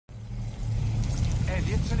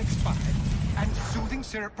idiots and expired, and soothing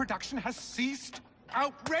syrup production has ceased?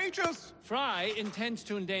 Outrageous! Fry intends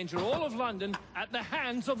to endanger all of London at the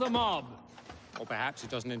hands of the mob. Or perhaps he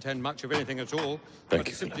doesn't intend much of anything at all, Thank but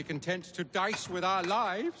you is for simply content to dice with our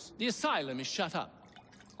lives. The asylum is shut up.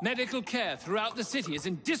 Medical care throughout the city is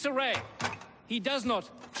in disarray. He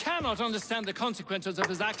cannot understand the consequences of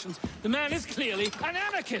his actions. The man is clearly an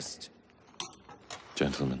anarchist!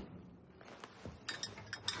 Gentlemen.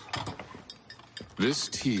 This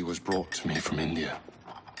tea was brought to me from India.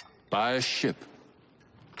 By a ship.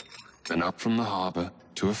 Then up from the harbor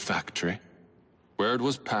to a factory, where it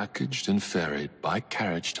was packaged and ferried by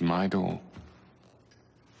carriage to my door.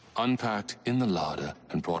 Unpacked in the larder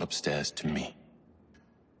and brought upstairs to me.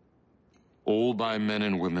 All by men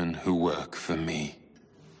and women who work for me.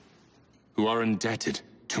 Who are indebted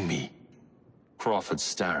to me, Crawford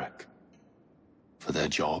Starrick. For their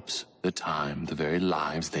jobs, the time, the very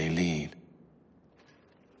lives they lead.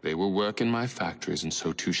 They will work in my factories, and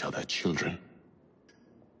so too shall their children.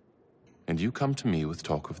 And you come to me with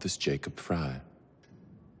talk of this Jacob Fry.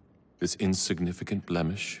 This insignificant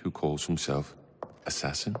blemish who calls himself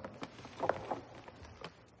assassin?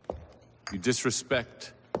 You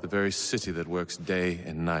disrespect the very city that works day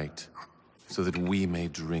and night so that we may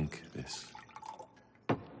drink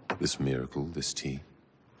this miracle, this tea.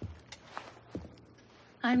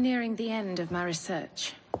 I'm nearing the end of my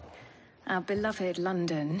research. Our beloved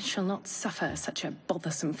London shall not suffer such a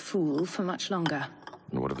bothersome fool for much longer.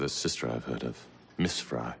 And what of the sister I've heard of, Miss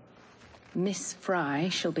Fry? Miss Fry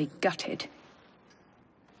shall be gutted.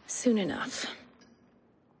 Soon enough.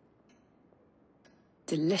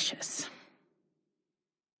 Delicious.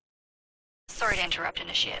 Sorry to interrupt,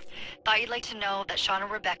 Initiate. Thought you'd like to know that Sean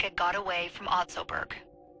and Rebecca got away from Otzoberg.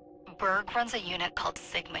 Berg runs a unit called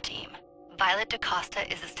Sigma Team. Violet DaCosta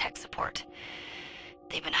is his tech support.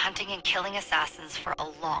 They've been hunting and killing assassins for a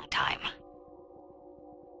long time.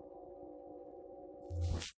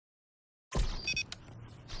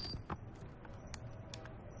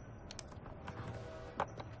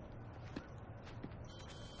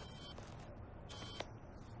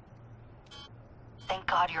 Thank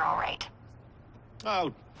God you're all right.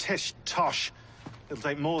 Oh, tish tosh. It'll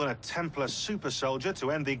take more than a Templar super soldier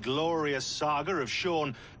to end the glorious saga of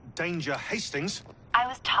Sean Danger Hastings. I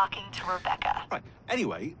was talking to Rebecca. Right.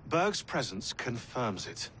 Anyway, Berg's presence confirms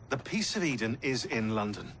it. The Peace of Eden is in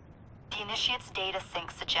London. The Initiate's data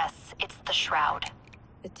sync suggests it's the Shroud.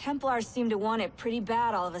 The Templars seem to want it pretty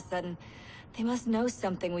bad all of a sudden. They must know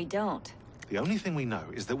something we don't. The only thing we know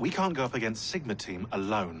is that we can't go up against Sigma Team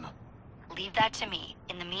alone. Leave that to me.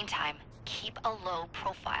 In the meantime, keep a low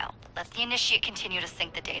profile. Let the Initiate continue to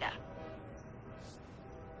sync the data.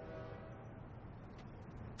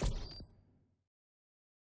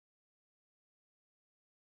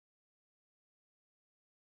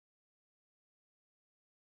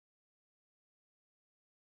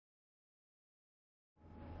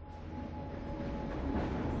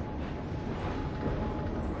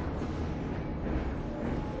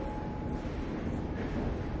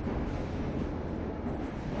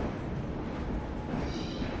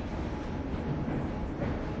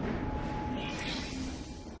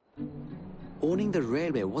 Owning the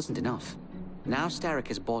railway wasn't enough. Now Starrick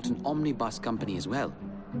has bought an omnibus company as well.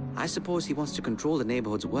 I suppose he wants to control the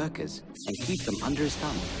neighborhood's workers and keep them under his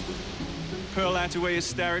thumb. Pearl Attaway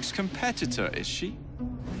is Starrick's competitor, is she?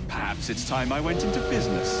 Perhaps it's time I went into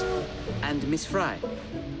business. And Miss Fry,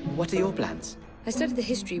 what are your plans? I studied the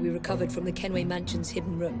history we recovered from the Kenway Mansion's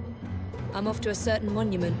hidden room. I'm off to a certain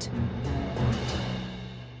monument.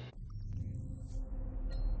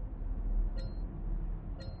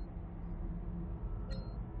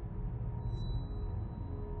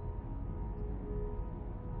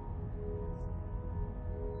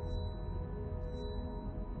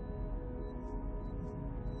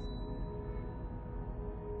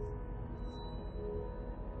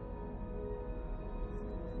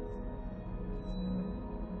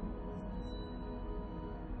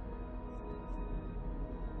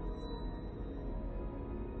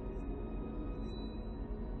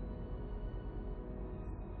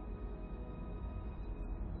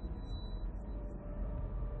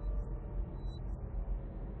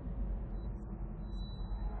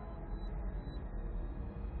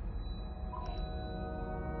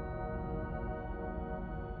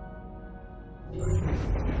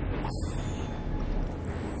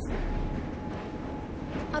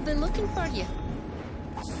 I've been looking for you.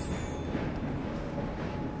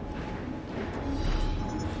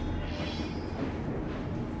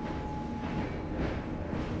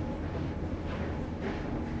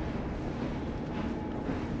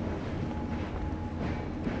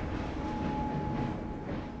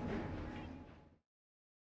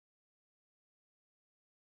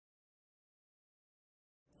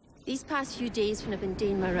 These past few days when I've been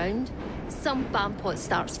doing my round, some bampot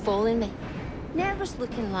starts following me. Nervous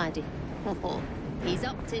looking laddie. Oh, he's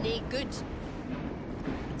up to no good.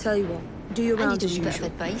 Tell you what, do your rounds as bit of usual.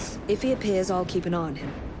 advice. If he appears, I'll keep an eye on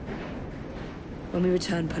him. When we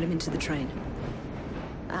return, put him into the train.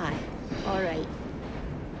 Aye, all right.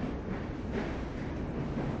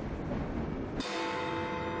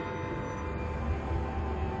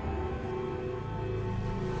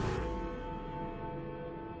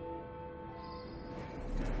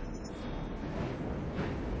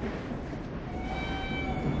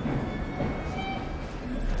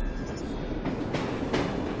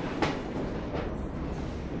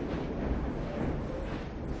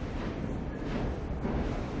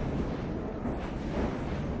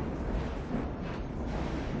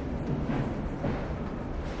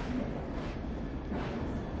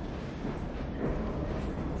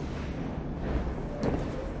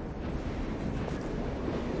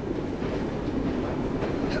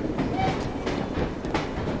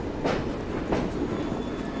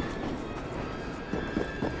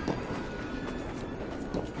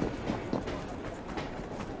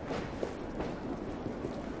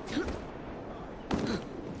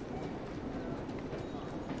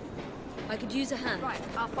 I could use a hand. Right,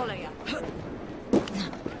 I'll follow you.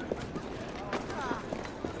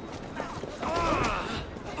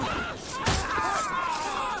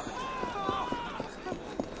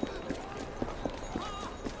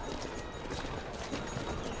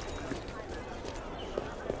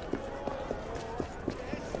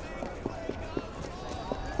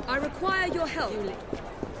 I require your help.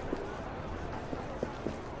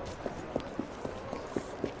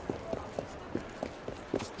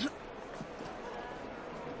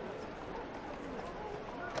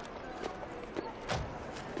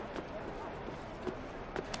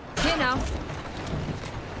 Here now.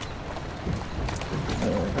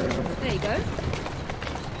 There you go.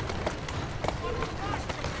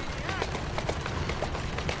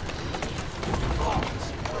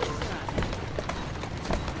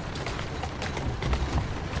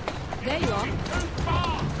 There you are.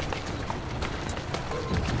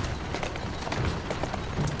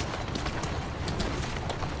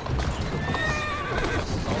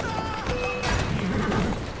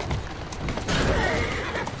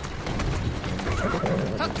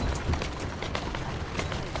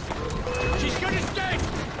 She's gonna escape!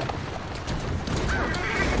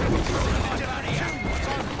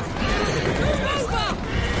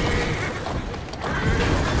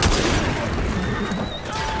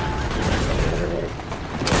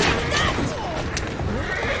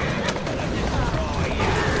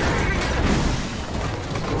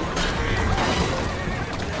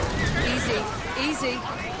 Easy, easy.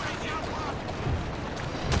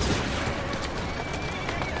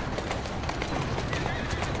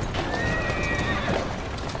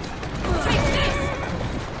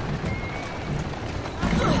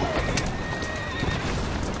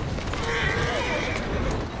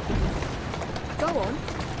 Go on.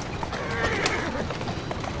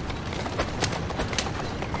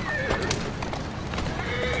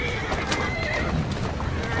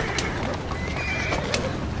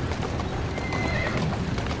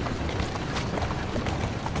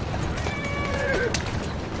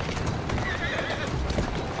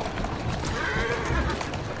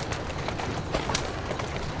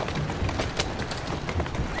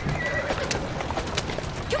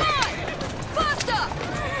 Come on! Faster!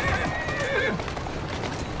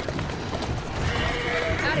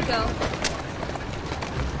 Gotta go.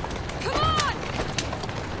 Come on!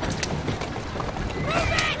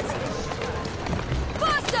 Move it!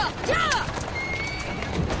 Faster! Yeah!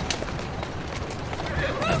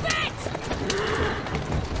 Move it!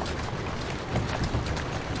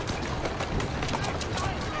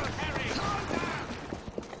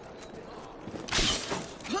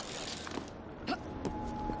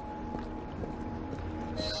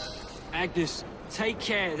 Agnes, take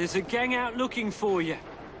care. There's a gang out looking for you.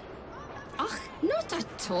 Ugh, not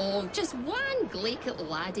at all. Just one glaikit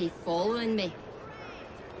laddie following me.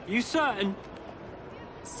 You certain?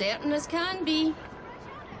 Certain as can be.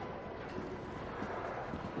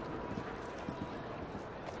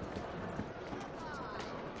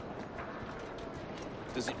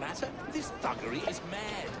 Does it matter? This thuggery is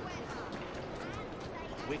mad.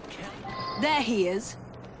 We can't. There he is,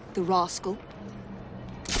 the rascal.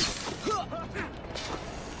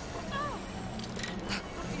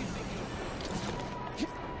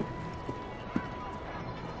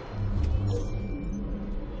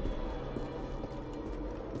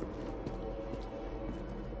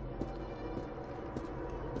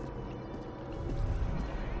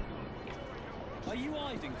 Are you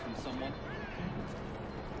Ivy? hiding from someone.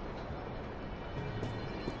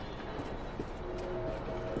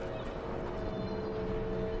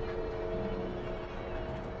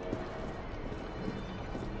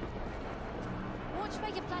 Watch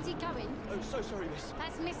where you're bloody going. Oh, so sorry, miss.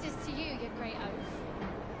 That's missus to you, you great oaf.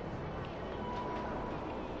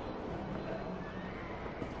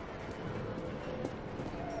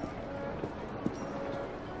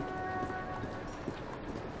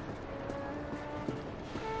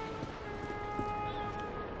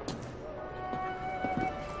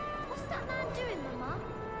 What's that man doing, Mama?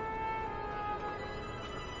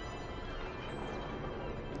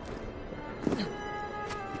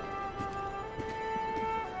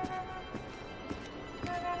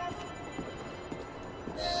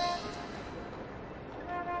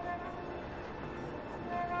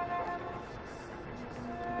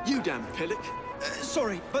 You damn pillock.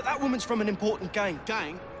 Sorry, but that woman's from an important gang.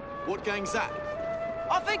 Gang? What gang's that?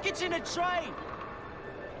 I think it's in a train.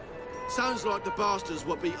 Sounds like the bastards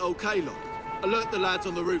what beat OK lot. Alert the lads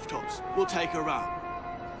on the rooftops. We'll take her out.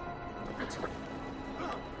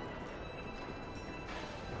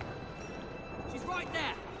 She's right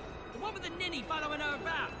there. The one with the ninny following her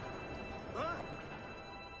about. Huh?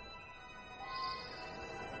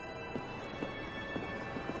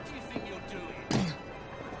 What do you think you're doing?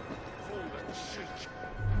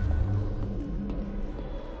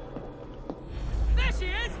 There she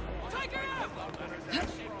is! Take her out!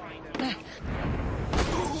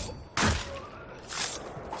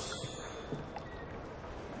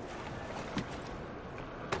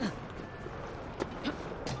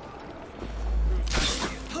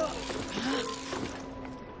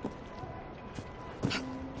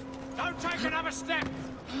 Don't take another step!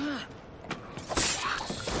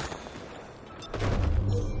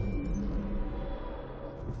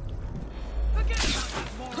 Forget about that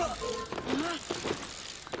moron!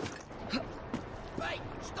 Hey,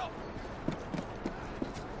 stop!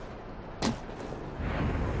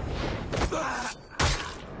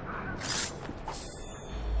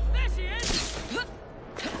 There she is!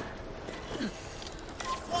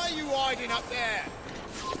 Why are you hiding up there?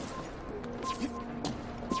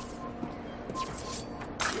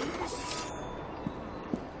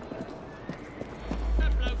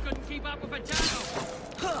 That bloke couldn't keep up with a channel.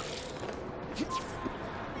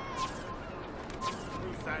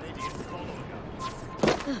 Who's that idiot following her?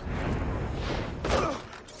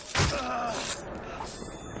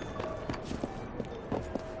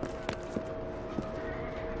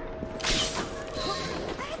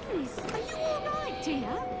 Agnes, are you all right,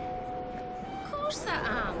 dear? Of course I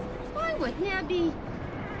am. Why wouldn't I be?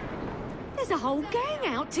 There's a whole gang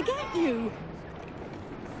out to get you.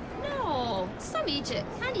 No, some idiot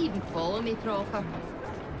can't even follow me proper.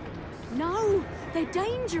 No, they're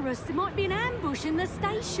dangerous. There might be an ambush in the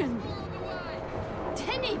station.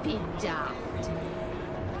 Didn't he be daft?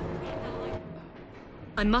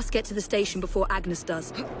 I must get to the station before Agnes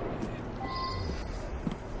does.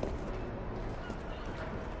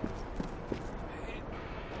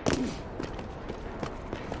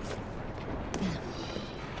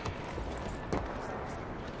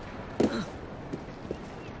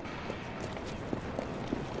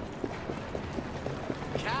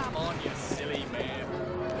 Come on, you silly man.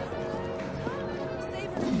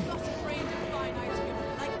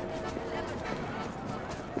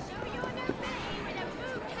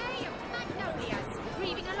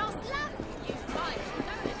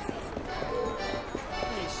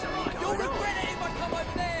 You'll regret it if I come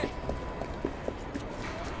over there.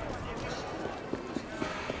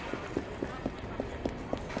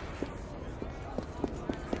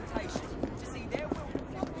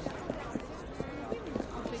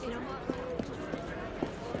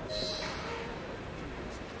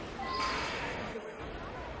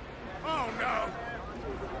 Oh no!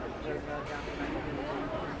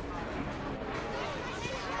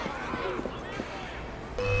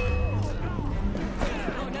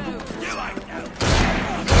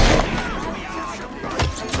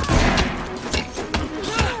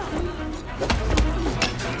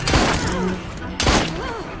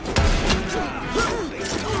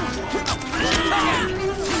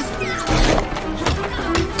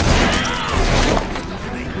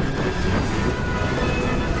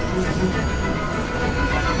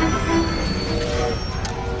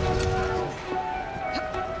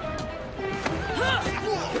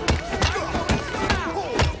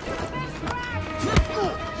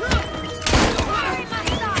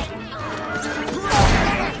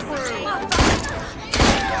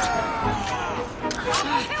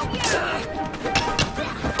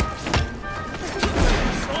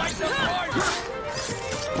 Slice of life!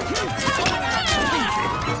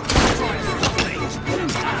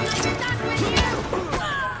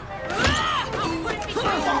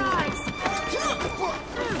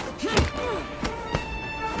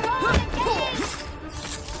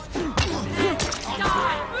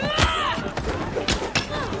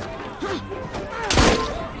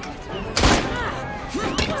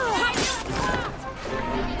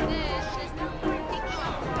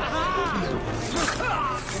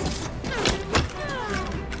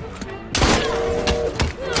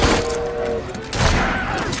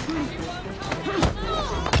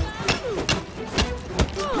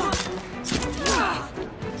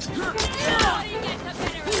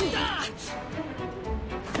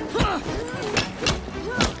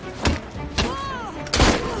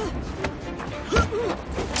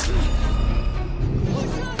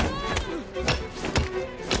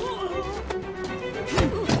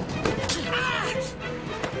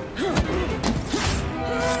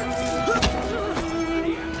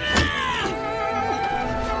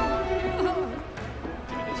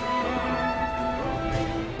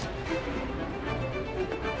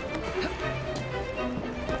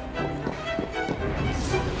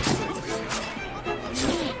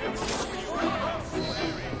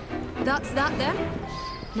 What's that then?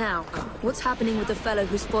 Now, what's happening with the fellow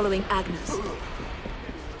who's following Agnes?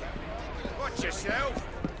 Watch yourself.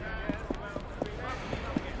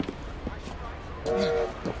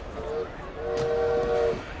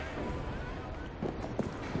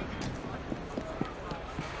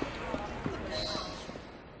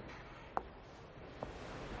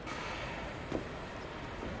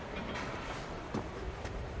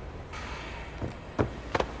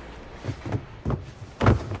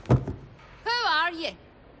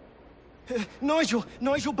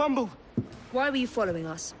 Nigel Bumble. Why were you following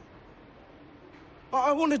us?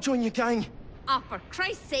 I want to join your gang. Ah, for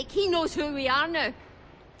Christ's sake, he knows who we are now.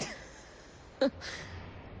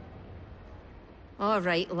 All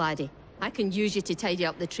right, laddie. I can use you to tidy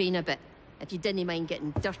up the train a bit, if you didn't mind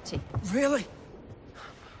getting dirty. Really?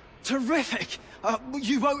 Terrific!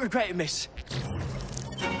 You won't regret it, miss.